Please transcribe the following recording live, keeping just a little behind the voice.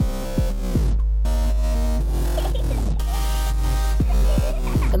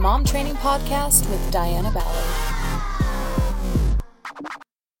Mom Training Podcast with Diana Ballard.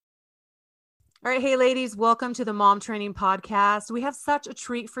 All right. Hey, ladies, welcome to the Mom Training Podcast. We have such a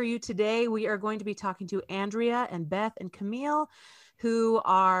treat for you today. We are going to be talking to Andrea and Beth and Camille, who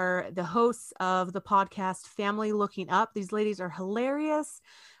are the hosts of the podcast Family Looking Up. These ladies are hilarious.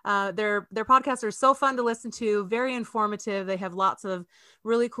 Their podcasts are so fun to listen to, very informative. They have lots of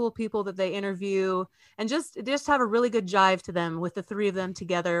really cool people that they interview, and just have a really good jive to them with the three of them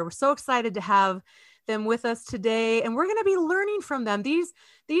together. We're so excited to have them with us today, and we're going to be learning from them. These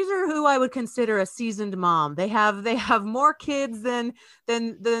are who I would consider a seasoned mom. They have more kids than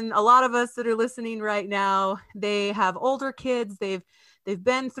a lot of us that are listening right now. They have older kids. They've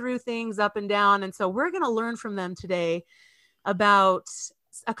been through things up and down, and so we're going to learn from them today about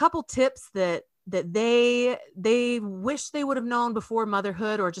a couple tips that they wish they would have known before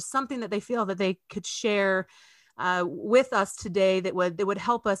motherhood, or just something that they feel that they could share with us today that would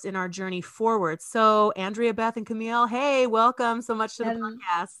help us in our journey forward. So Andrea, Beth, and Camille, hey, welcome so much to the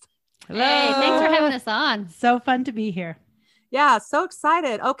podcast. Hello. Hey, thanks for having us on. So fun to be here. Yeah, so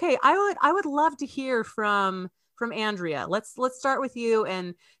excited. Okay, I would love to hear from Andrea. Let's start with you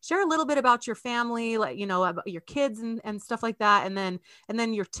and share a little bit about your family, like, you know, about your kids and stuff like that, and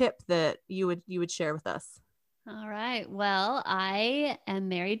then your tip that you would share with us. All right. Well, I am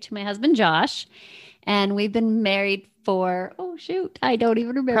married to my husband, Josh, and we've been married for, I don't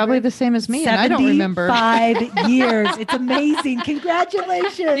even remember. Probably the same as me, and I don't remember. 5 years. It's amazing.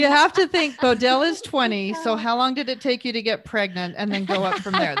 Congratulations. You have to think Bodell is 20. So how long did it take you to get pregnant and then go up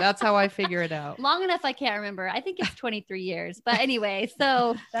from there? That's how I figure it out. Long enough, I can't remember. I think it's 23 years. But anyway,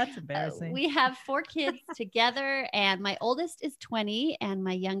 so that's embarrassing. We have 4 kids together, and my oldest is 20 and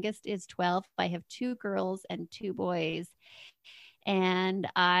my youngest is 12. I have 2 girls and 2 boys. And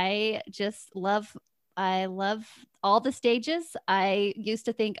I love all the stages. I used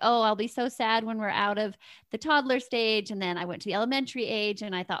to think, I'll be so sad when we're out of the toddler stage. And then I went to the elementary age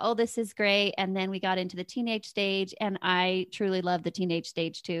and I thought, this is great. And then we got into the teenage stage, and I truly love the teenage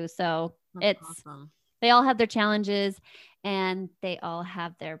stage too. So That's awesome. They all have their challenges and they all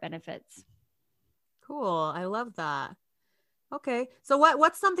have their benefits. Cool. I love that. Okay. So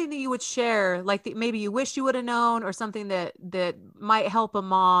what's something that you would share, like maybe you wish you would have known, or something that might help a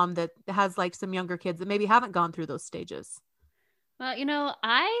mom that has like some younger kids that maybe haven't gone through those stages? Well,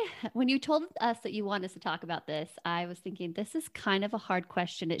 when you told us that you want us to talk about this, I was thinking this is kind of a hard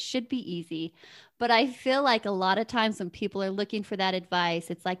question. It should be easy, but I feel like a lot of times when people are looking for that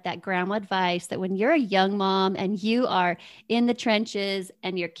advice, it's like that grandma advice that when you're a young mom and you are in the trenches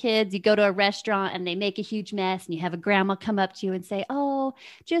and your kids, you go to a restaurant and they make a huge mess and you have a grandma come up to you and say,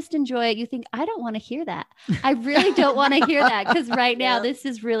 just enjoy it. You think, I don't want to hear that. I really don't want to hear that, because right now this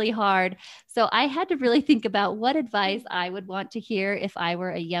is really hard. So I had to really think about what advice I would want to hear if I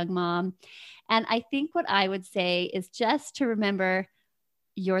were a young mom. And I think what I would say is just to remember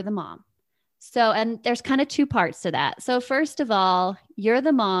you're the mom. So, and there's kind of 2 parts to that. So first of all, you're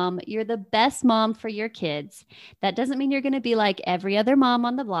the mom, you're the best mom for your kids. That doesn't mean you're going to be like every other mom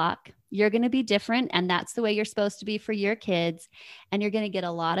on the block. You're going to be different, and that's the way you're supposed to be for your kids. And you're going to get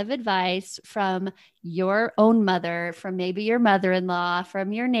a lot of advice from your own mother, from maybe your mother-in-law,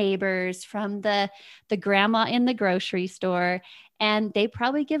 from your neighbors, from the grandma in the grocery store. And they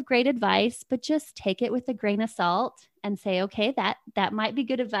probably give great advice, but just take it with a grain of salt and say, okay, that might be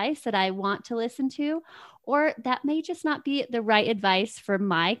good advice that I want to listen to, or that may just not be the right advice for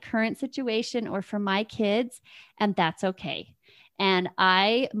my current situation or for my kids. And that's okay. And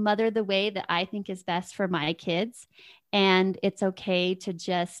I mother the way that I think is best for my kids. And it's okay to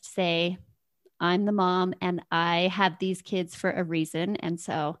just say, I'm the mom and I have these kids for a reason. And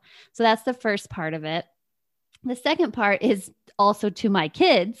so that's the first part of it. The second part is also to my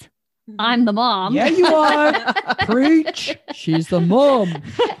kids. I'm the mom. Yeah, you are. Preach. She's the mom.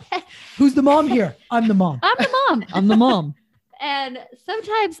 Who's the mom here? I'm the mom. I'm the mom. I'm the mom. And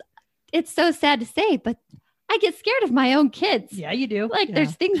sometimes it's so sad to say, but I get scared of my own kids. Yeah, you do.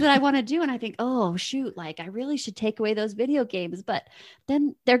 There's things that I want to do. And I think, I really should take away those video games, but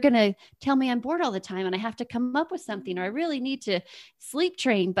then they're going to tell me I'm bored all the time and I have to come up with something, or I really need to sleep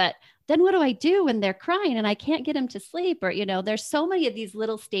train. But then what do I do when they're crying and I can't get them to sleep? Or, there's so many of these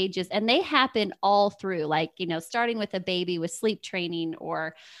little stages, and they happen all through, starting with a baby with sleep training,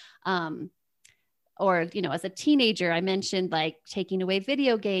 or as a teenager, I mentioned taking away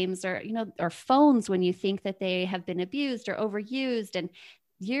video games, or phones when you think that they have been abused or overused. And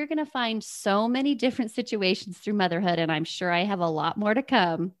you're going to find so many different situations through motherhood. And I'm sure I have a lot more to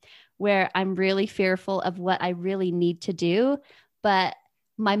come where I'm really fearful of what I really need to do. But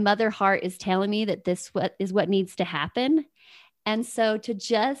my mother heart is telling me that this is what needs to happen. And so to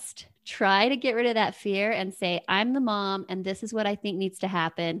just try to get rid of that fear and say, I'm the mom and this is what I think needs to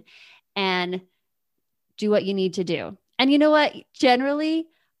happen, and do what you need to do. And you know what? Generally,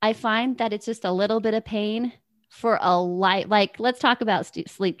 I find that it's just a little bit of pain for a light. Like, let's talk about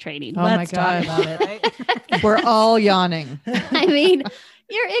sleep training. Oh my Let's talk God. about it. Right? We're all yawning. I mean,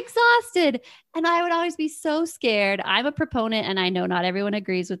 you're exhausted. And I would always be so scared. I'm a proponent, and I know not everyone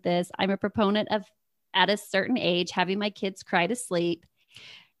agrees with this. I'm a proponent of, at a certain age, having my kids cry to sleep.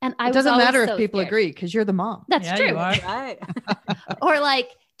 And I It doesn't was matter always if so people scared. agree because you're the mom. That's Yeah, true. you are. Right. Or like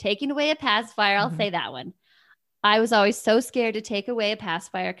taking away a pacifier. I'll say that one. I was always so scared to take away a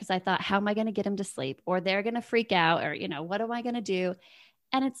pacifier because I thought, how am I going to get them to sleep? Or they're going to freak out, or, what am I going to do?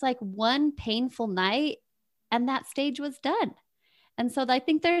 And it's like one painful night and that stage was done. And so I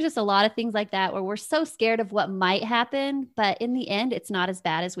think there's just a lot of things like that where we're so scared of what might happen, but in the end, it's not as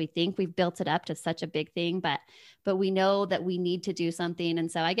bad as we think. We've built it up to such a big thing, but we know that we need to do something.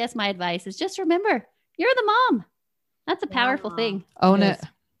 And so I guess my advice is just remember, you're the mom. That's a powerful Yeah. thing. Own It it. is.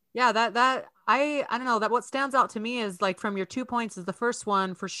 Yeah, that I don't know, that what stands out to me is like from your 2 points is the first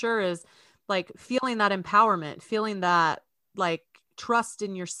one for sure is like feeling that empowerment, feeling that like trust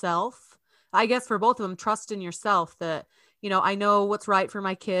in yourself. I guess for both of them, trust in yourself that, I know what's right for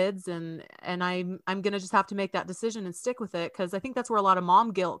my kids and I'm going to just have to make that decision and stick with it. Cause I think that's where a lot of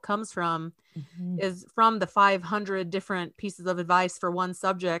mom guilt comes from, is from the 500 different pieces of advice for one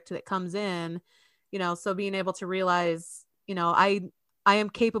subject that comes in, so being able to realize, I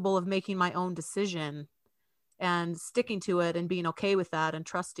am capable of making my own decision and sticking to it and being okay with that and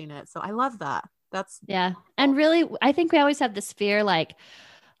trusting it. So I love that. Yeah. And really, I think we always have this fear, like,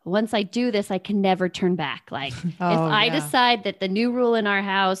 once I do this, I can never turn back. Like if I decide that the new rule in our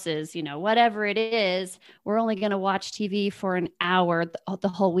house is, whatever it is, we're only going to watch TV for an hour the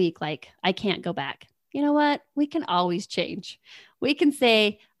whole week. Like I can't go back. You know what? We can always change. We can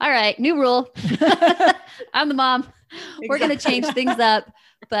say, all right, new rule. I'm the mom. We're going to change things up,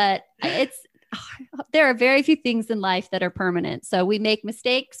 but there are very few things in life that are permanent. So we make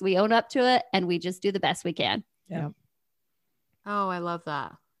mistakes, we own up to it, and we just do the best we can. Yeah. Oh, I love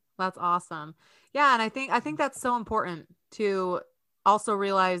that. That's awesome. Yeah. And I think that's so important to also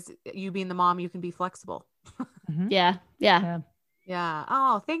realize you being the mom, you can be flexible. Yeah. Yeah. Yeah.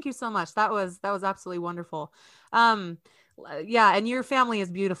 Oh, thank you so much. That was absolutely wonderful. Yeah. And your family is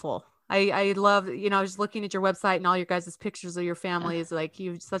beautiful. I love, just looking at your website and all your guys' pictures of your families, like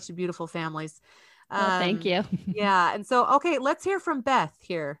you've such a beautiful families. Well, thank you. Yeah. And so, okay, let's hear from Beth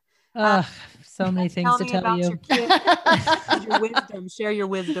here. So many things to tell about you. your kids, your wisdom. Share your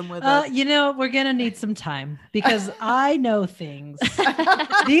wisdom with us. We're going to need some time because I know things.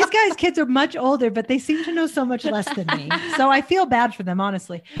 These guys' kids are much older, but they seem to know so much less than me. So I feel bad for them,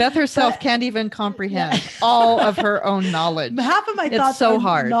 honestly. Beth herself can't even comprehend all of her own knowledge. Half of my It's thoughts so are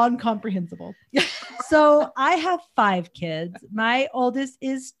hard. non-comprehensible. So I have 5 kids. My oldest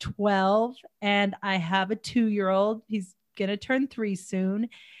is 12 and I have a 2-year-old. He's going to turn 3 soon.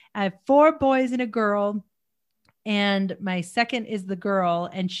 I have 4 boys and a girl. And my second is the girl.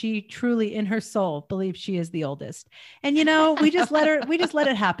 And she truly in her soul believes she is the oldest. And, we just let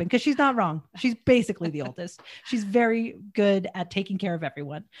it happen because she's not wrong. She's basically the oldest. She's very good at taking care of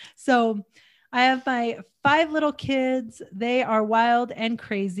everyone. So I have my 5 little kids. They are wild and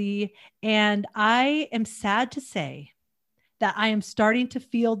crazy. And I am sad to say that I am starting to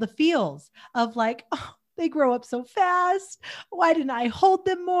feel the feels of like, oh, they grow up so fast. Why didn't I hold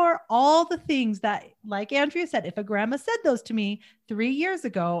them more? All the things that, like Andrea said, if a grandma said those to me 3 years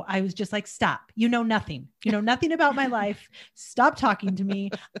ago, I was just like, stop. You know nothing. You know nothing about my life. Stop talking to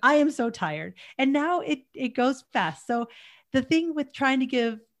me. I am so tired. And now it goes fast. So the thing with trying to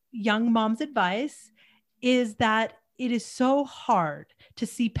give young moms advice is that it is so hard to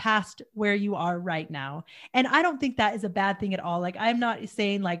see past where you are right now. And I don't think that is a bad thing at all. Like, I'm not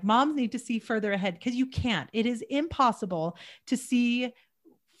saying like moms need to see further ahead because you can't. It is impossible to see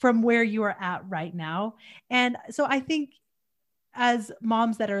from where you are at right now. And so I think as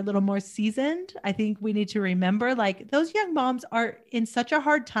moms that are a little more seasoned, I think we need to remember like those young moms are in such a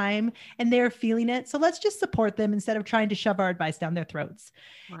hard time and they're feeling it. So let's just support them instead of trying to shove our advice down their throats.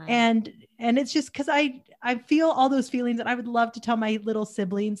 Right. And it's just because I feel all those feelings and I would love to tell my little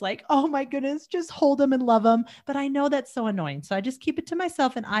siblings like, oh my goodness, just hold them and love them. But I know that's so annoying. So I just keep it to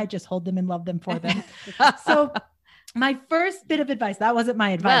myself and I just hold them and love them for them. So my first bit of advice, that wasn't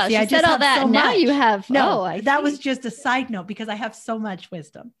my advice. Wow, See, I she said just all have that. so And now much. you have. No, I that see. was just a side note because I have so much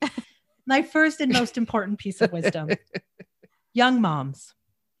wisdom. My first and most important piece of wisdom, young moms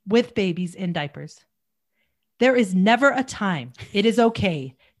with babies in diapers. There is never a time it is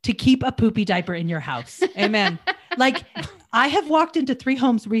okay to keep a poopy diaper in your house. Amen. Like I have walked into 3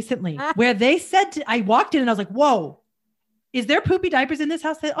 homes recently where they said, I walked in and I was like, whoa, is there poopy diapers in this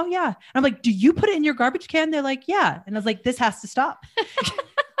house? They, oh yeah. And I'm like, do you put it in your garbage can? They're like, yeah. And I was like, this has to stop.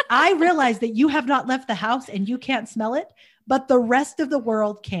 I realized that you have not left the house and you can't smell it, but the rest of the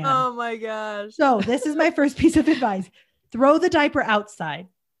world can. Oh my gosh. So this is my first piece of advice. Throw the diaper outside.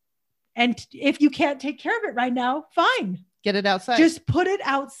 And if you can't take care of it right now, fine. Get it outside. Just put it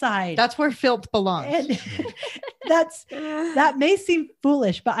outside. That's where filth belongs. And that may seem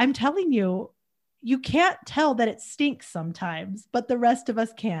foolish, but I'm telling you, you can't tell that it stinks sometimes, but the rest of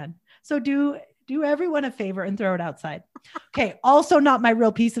us can. So do everyone a favor and throw it outside. Okay. Also not my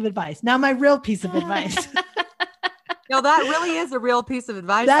real piece of advice. Now my real piece of advice. No, that really is a real piece of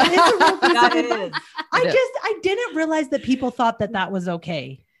advice. That is a real piece That of advice. I didn't realize that people thought that was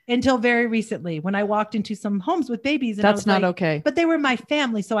okay until very recently when I walked into some homes with babies. And that's not okay. But they were my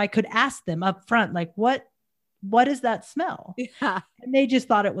family. So I could ask them up front, like, what is that smell? Yeah. And they just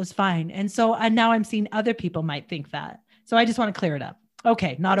thought it was fine. And so now I'm seeing other people might think that. So I just want to clear it up.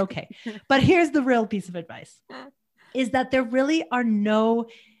 Okay. Not okay. But here's the real piece of advice is that there really are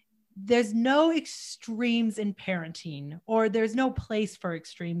there's no extremes in parenting, or there's no place for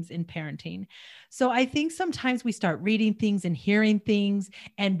extremes in parenting. So I think sometimes we start reading things and hearing things,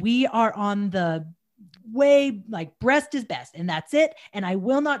 and we are on the way like breast is best and that's it. And I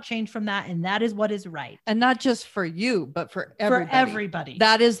will not change from that. And that is what is right. And not just for you, but for everybody. For everybody.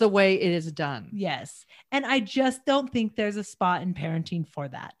 That is the way it is done. Yes. And I just don't think there's a spot in parenting for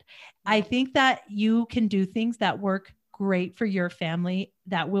that. I think that you can do things that work great for your family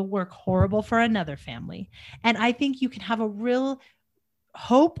that will work horrible for another family. And I think you can have a real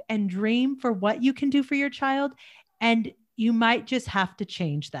hope and dream for what you can do for your child. And you might just have to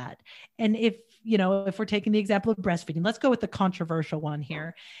change that. And if we're taking the example of breastfeeding, let's go with the controversial one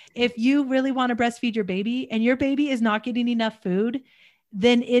here. If you really want to breastfeed your baby and your baby is not getting enough food,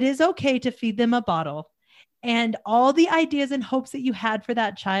 then it is okay to feed them a bottle. And all the ideas and hopes that you had for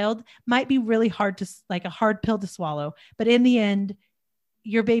that child might be really hard like a hard pill to swallow. But in the end,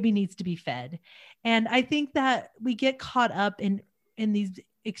 your baby needs to be fed. And I think that we get caught up in these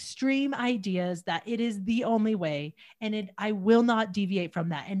extreme ideas that it is the only way. And I will not deviate from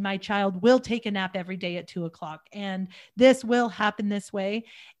that. And my child will take a nap every day at 2:00. And this will happen this way.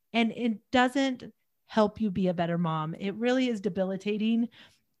 And it doesn't help you be a better mom. It really is debilitating.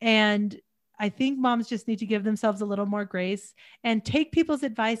 And I think moms just need to give themselves a little more grace and take people's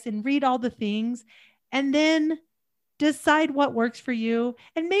advice and read all the things and then decide what works for you,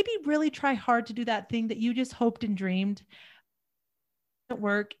 and maybe really try hard to do that thing that you just hoped and dreamed.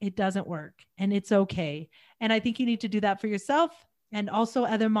 It doesn't work, and it's okay. And I think you need to do that for yourself and also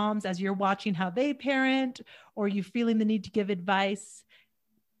other moms as you're watching how they parent, or you feeling the need to give advice.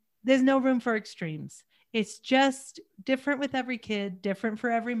 There's no room for extremes. It's just different with every kid, different for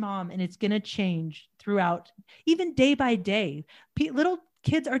every mom, and it's going to change throughout, even day by day. Little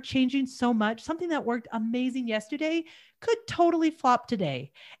kids are changing so much. Something that worked amazing yesterday could totally flop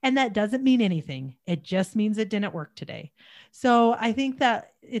today. And that doesn't mean anything. It just means it didn't work today. So I think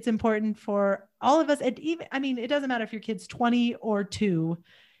that it's important for all of us. And even, it doesn't matter if your kid's 20 or 2.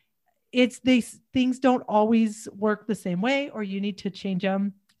 It's these things don't always work the same way, or you need to change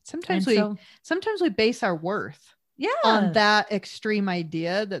them. Sometimes we base our worth on that extreme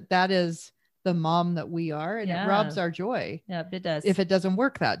idea that is the mom that we are, and it robs our joy. Yep, it does. If it doesn't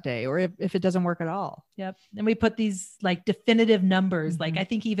work that day, or if it doesn't work at all. Yep. And we put these like definitive numbers. Like I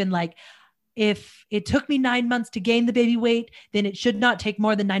think even like if it took me 9 months to gain the baby weight, then it should not take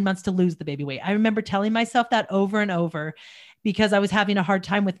more than 9 months to lose the baby weight. I remember telling myself that over and over, because I was having a hard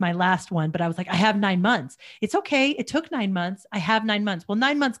time with my last one, but I was like, I have 9 months. It's okay. It took 9 months. I have 9 months. Well,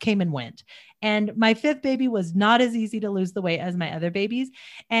 9 months came and went. And my 5th baby was not as easy to lose the weight as my other babies.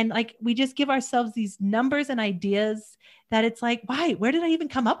 And like, we just give ourselves these numbers and ideas that it's like, why, where did I even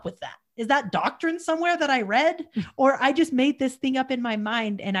come up with that? Is that doctrine somewhere that I read? Or I just made this thing up in my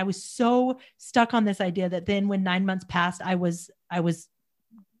mind. And I was so stuck on this idea that then when 9 months passed, I was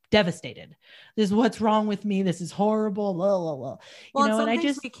devastated. This is what's wrong with me. This is horrible. Blah, blah, blah. Well,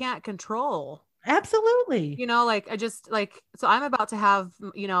 and we can't control. Absolutely. So I'm about to have,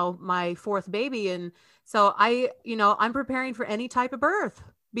 my 4th baby. And so I'm preparing for any type of birth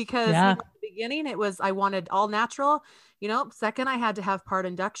because at the beginning I wanted all natural. Second, I had to have part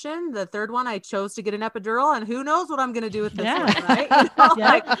induction. The 3rd one, I chose to get an epidural, and who knows what I'm going to do with this one, right?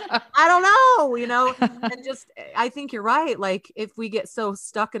 I don't know, and just, I think you're right. Like if we get so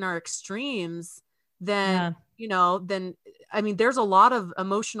stuck in our extremes, then, there's a lot of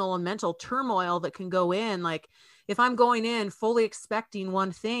emotional and mental turmoil that can go in. Like if I'm going in fully expecting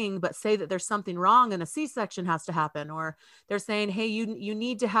one thing, but say that there's something wrong and a C-section has to happen, or they're saying, hey, you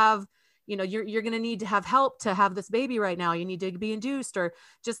need to have, you're going to need to have help to have this baby right now. You need to be induced, or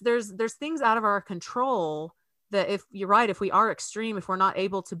just there's things out of our control that, if you're right, if we are extreme, if we're not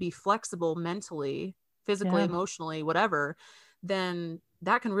able to be flexible mentally, physically, emotionally, whatever, then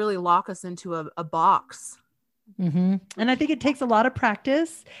that can really lock us into a box. Mm-hmm. And I think it takes a lot of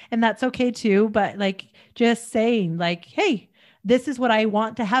practice, and that's okay too. But like just saying like, hey, this is what I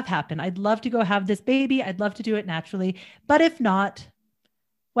want to have happen. I'd love to go have this baby. I'd love to do it naturally. But if not,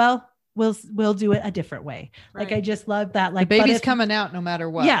 well, we'll do it a different way. Right. Like, I just love that. Like, the baby's coming out no matter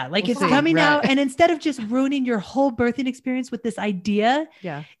what. Yeah. Like, it's coming out. And instead of just ruining your whole birthing experience with this idea,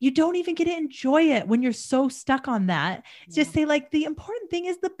 you don't even get to enjoy it when you're so stuck on that. Just say like, the important thing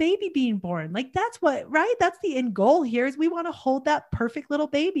is the baby being born. Like, that's what, right? That's the end goal here, is we want to hold that perfect little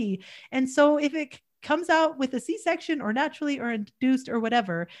baby. And so if it comes out with a C-section or naturally or induced or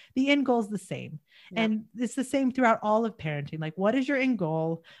whatever, the end goal is the same. And it's the same throughout all of parenting. Like, what is your end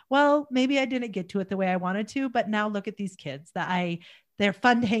goal? Well, maybe I didn't get to it the way I wanted to, but now look at these kids that they're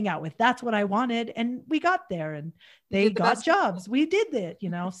fun to hang out with. That's what I wanted. And we got there, and they got jobs. We did it,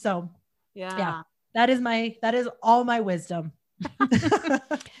 So yeah, that is all my wisdom.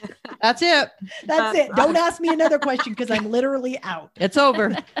 That's it. That's it. Don't ask me another question, because I'm literally out. It's over.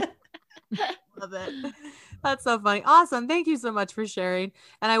 Love it. That's so funny. Awesome. Thank you so much for sharing.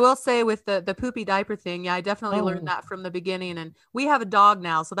 And I will say, with the poopy diaper thing, I definitely learned that from the beginning. And we have a dog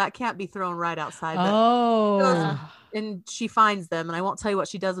now, so that can't be thrown right outside. And she finds them, and I won't tell you what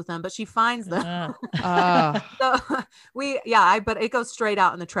she does with them, but she finds them. So but it goes straight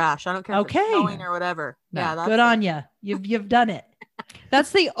out in the trash. I don't care if it's snowing or whatever. No. Yeah. That's good on you. You've done it. That's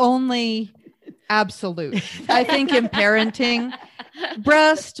the only absolute, I think, in parenting.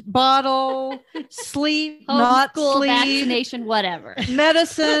 Breast, bottle, sleep, not sleep, vaccination, whatever,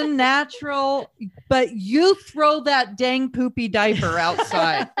 medicine, natural, but you throw that dang poopy diaper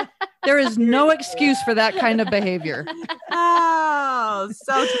outside. There is no excuse for that kind of behavior. Oh,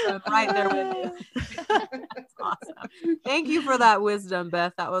 so true. Right there with you. That's awesome. Thank you for that wisdom,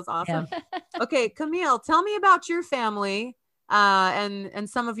 Beth. That was awesome. Yeah. Okay, Camille, tell me about your family and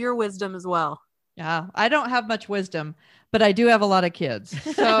some of your wisdom as well. Yeah, I don't have much wisdom, but I do have a lot of kids.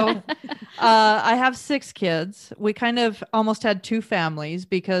 So I have 6 kids. We kind of almost had 2 families,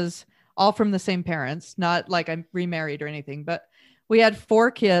 because all from the same parents, not like I'm remarried or anything, but we had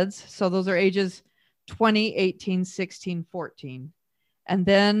 4 kids. So those are ages 20, 18, 16, 14. And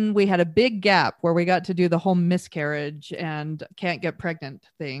then we had a big gap where we got to do the whole miscarriage and can't get pregnant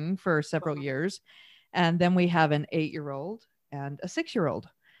thing for several years. And then we have an 8-year-old and a 6-year-old.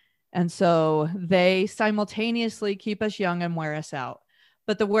 And so they simultaneously keep us young and wear us out.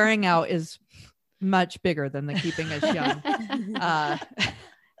 But the wearing out is much bigger than the keeping us young.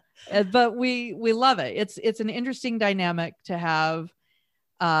 But we love it. It's an interesting dynamic to have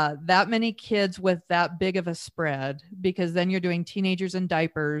that many kids with that big of a spread, because then you're doing teenagers and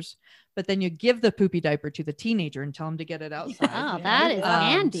diapers, but then you give the poopy diaper to the teenager and tell them to get it outside. Oh, that is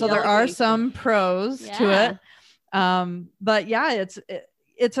handy. So there are some pros to it. But yeah,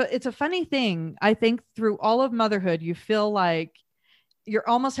 it's a funny thing. I think through all of motherhood, you feel like you're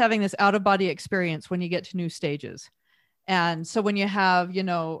almost having this out of body experience when you get to new stages. And so when you have,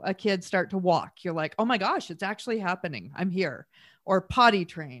 a kid start to walk, you're like, oh my gosh, it's actually happening. I'm here. Or potty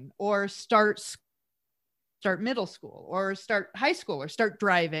train, or start middle school, or start high school, or start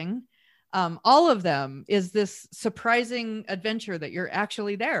driving. All of them is this surprising adventure that you're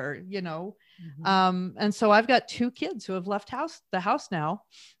actually there, Mm-hmm. And so I've got 2 kids who have left the house now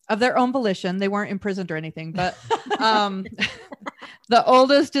of their own volition. They weren't imprisoned or anything, but the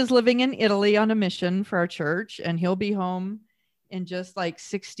oldest is living in Italy on a mission for our church, and he'll be home in just like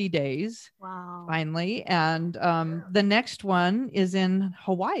 60 days. Wow. Finally. And the next one is in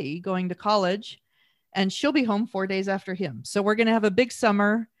Hawaii going to college, and she'll be home 4 days after him. So we're going to have a big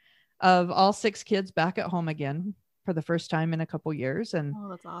summer of all 6 kids back at home again for the first time in a couple years. And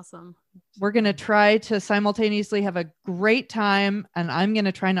that's awesome. We're going to try to simultaneously have a great time, and I'm going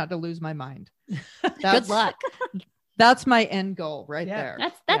to try not to lose my mind. Good luck. That's my end goal right there.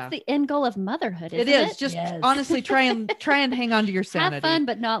 That's the end goal of motherhood. Isn't it is. Just honestly try and hang on to your sanity. Have fun,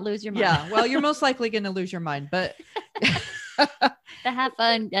 but not lose your mind. Yeah. Well, you're most likely going to lose your mind, but to have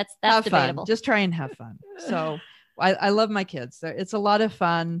fun. That's have debatable. Fun. Just try and have fun. So I love my kids. It's a lot of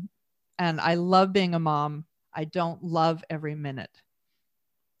fun, and I love being a mom. I don't love every minute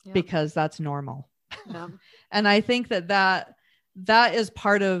because that's normal. Yeah. And I think that is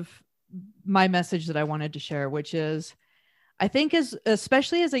part of my message that I wanted to share, which is, I think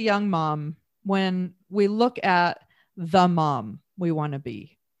especially as a young mom, when we look at the mom we want to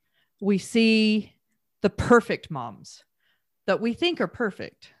be. We see the perfect moms that we think are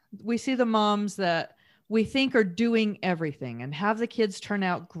perfect. We see the moms that we think are doing everything and have the kids turn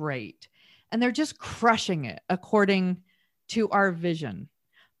out great. And they're just crushing it according to our vision.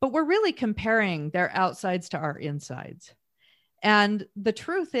 But we're really comparing their outsides to our insides. And the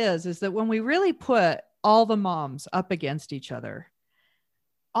truth is that when we really put all the moms up against each other,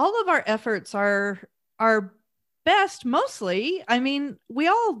 all of our efforts are best mostly. I mean, we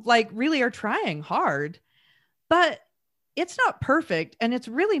all like really are trying hard, but it's not perfect and it's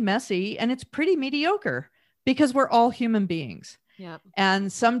really messy and it's pretty mediocre because we're all human beings. Yep.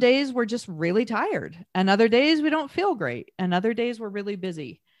 And some days we're just really tired and other days we don't feel great and other days we're really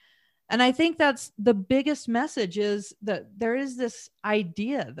busy. And I think that's the biggest message, is that there is this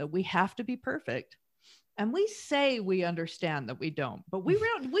idea that we have to be perfect. And we say we understand that we don't, but we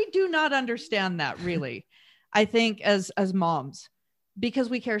do not understand that really. I think as moms, because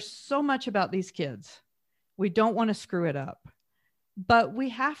we care so much about these kids, we don't want to screw it up, but we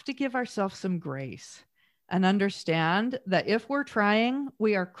have to give ourselves some grace and understand that if we're trying,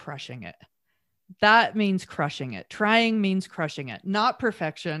 we are crushing it. That means crushing it. Trying means crushing it, not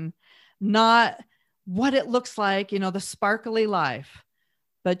perfection, not what it looks like, the sparkly life,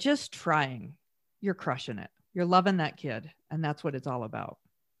 but just trying. You're crushing it. You're loving that kid. And that's what it's all about.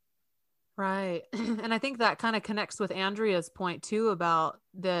 Right. And I think that kind of connects with Andrea's point too, about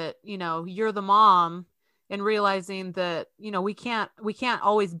that, you're the mom, and realizing that, we can't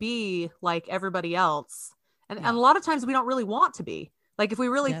always be like everybody else. And a lot of times we don't really want to be. Like if we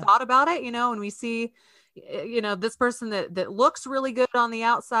really thought about it, and we see, this person that looks really good on the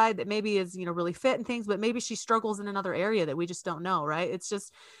outside, that maybe is, really fit and things, but maybe she struggles in another area that we just don't know. Right. It's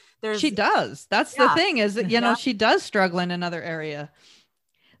just, she does. That's the thing, is that, she does struggle in another area.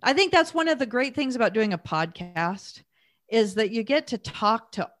 I think that's one of the great things about doing a podcast, is that you get to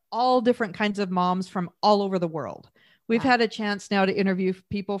talk to all different kinds of moms from all over the world. We've had a chance now to interview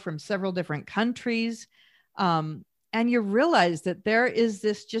people from several different countries. And you realize that there is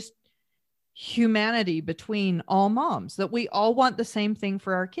this just humanity between all moms, that we all want the same thing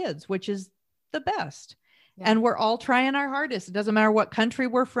for our kids, which is the best. Yeah. And we're all trying our hardest. It doesn't matter what country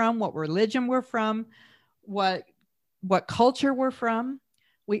we're from, what religion we're from, what culture we're from.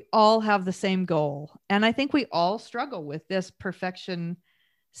 We all have the same goal. And I think we all struggle with this perfection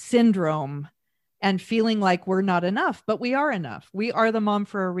syndrome and feeling like we're not enough, but we are enough. We are the mom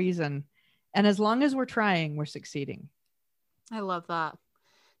for a reason. And as long as we're trying, we're succeeding. I love that.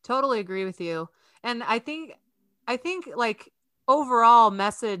 Totally agree with you. And I think like overall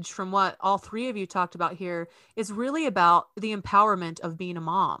message from what all three of you talked about here is really about the empowerment of being a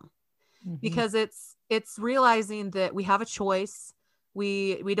mom, because it's realizing that we have a choice.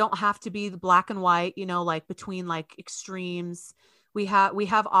 We don't have to be the black and white, like between like extremes. We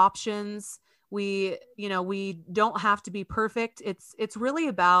have options. We don't have to be perfect. It's really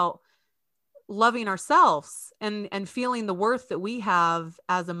about loving ourselves and feeling the worth that we have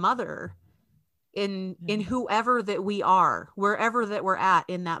as a mother in whoever that we are, wherever that we're at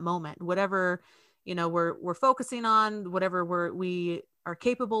in that moment, whatever, we're focusing on, whatever we are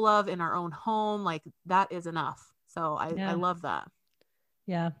capable of in our own home, like that is enough. So I love that.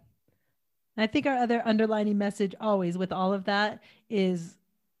 Yeah. I think our other underlining message always with all of that is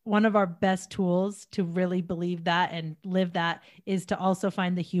one of our best tools to really believe that and live that is to also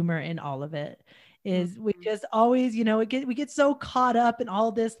find the humor in all of it. Is we just always, we get so caught up in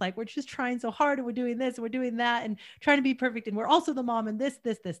all this, like we're just trying so hard and we're doing this and we're doing that and trying to be perfect. And we're also the mom and this.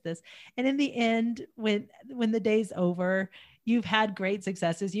 And in the end, when the day's over, you've had great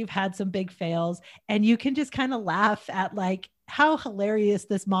successes, you've had some big fails, and you can just kind of laugh at like how hilarious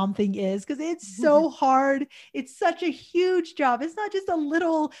this mom thing is, because it's so hard. It's such a huge job. It's not just a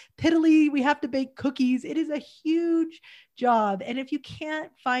little piddly, we have to bake cookies. It is a huge job. And if you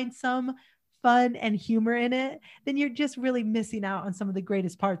can't find some fun and humor in it, then you're just really missing out on some of the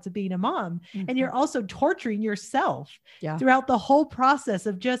greatest parts of being a mom. And you're also torturing yourself throughout the whole process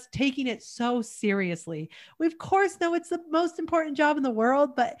of just taking it so seriously. We of course know it's the most important job in the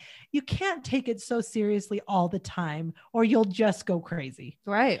world, but you can't take it so seriously all the time or you'll just go crazy.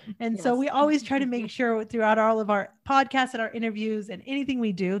 Right. And so we always try to make sure throughout all of our podcasts and our interviews and anything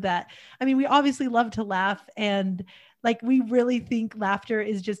we do that, we obviously love to laugh, and like we really think laughter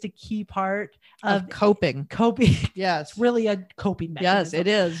is just a key part of coping. Yes. It's really a coping mechanism. Yes, it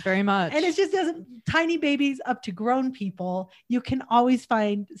is very much. And it just doesn't, tiny babies up to grown people, you can always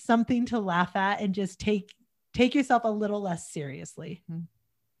find something to laugh at and just take yourself a little less seriously.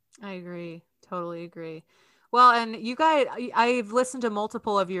 I agree. Totally agree. Well, and you guys, I've listened to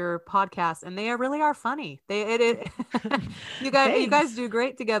multiple of your podcasts, and they really are funny. You guys Thanks. do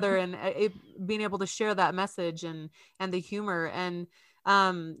great together, and being able to share that message and the humor and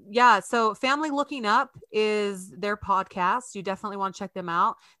yeah. So Family Looking Up is their podcast. You definitely want to check them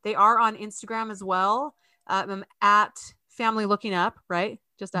out. They are on Instagram as well, at Family Looking Up, right?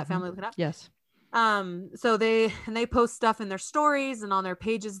 Just at Family Looking Up. Yes. So they post stuff in their stories and on their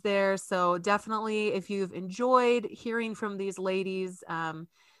pages there. So definitely, if you've enjoyed hearing from these ladies,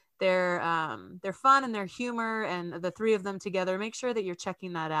 their fun and their humor and the three of them together, make sure that you're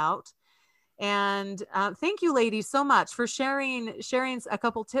checking that out. And thank you, ladies, so much for sharing a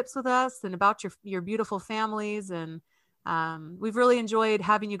couple tips with us and about your beautiful families. And we've really enjoyed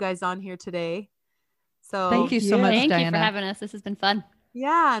having you guys on here today. So Thank you so much, Thank Diana. you for having us. This has been fun.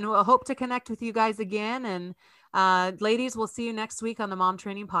 yeah, and we'll hope to connect with you guys again. And ladies, we'll see you next week on the Mom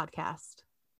Training Podcast.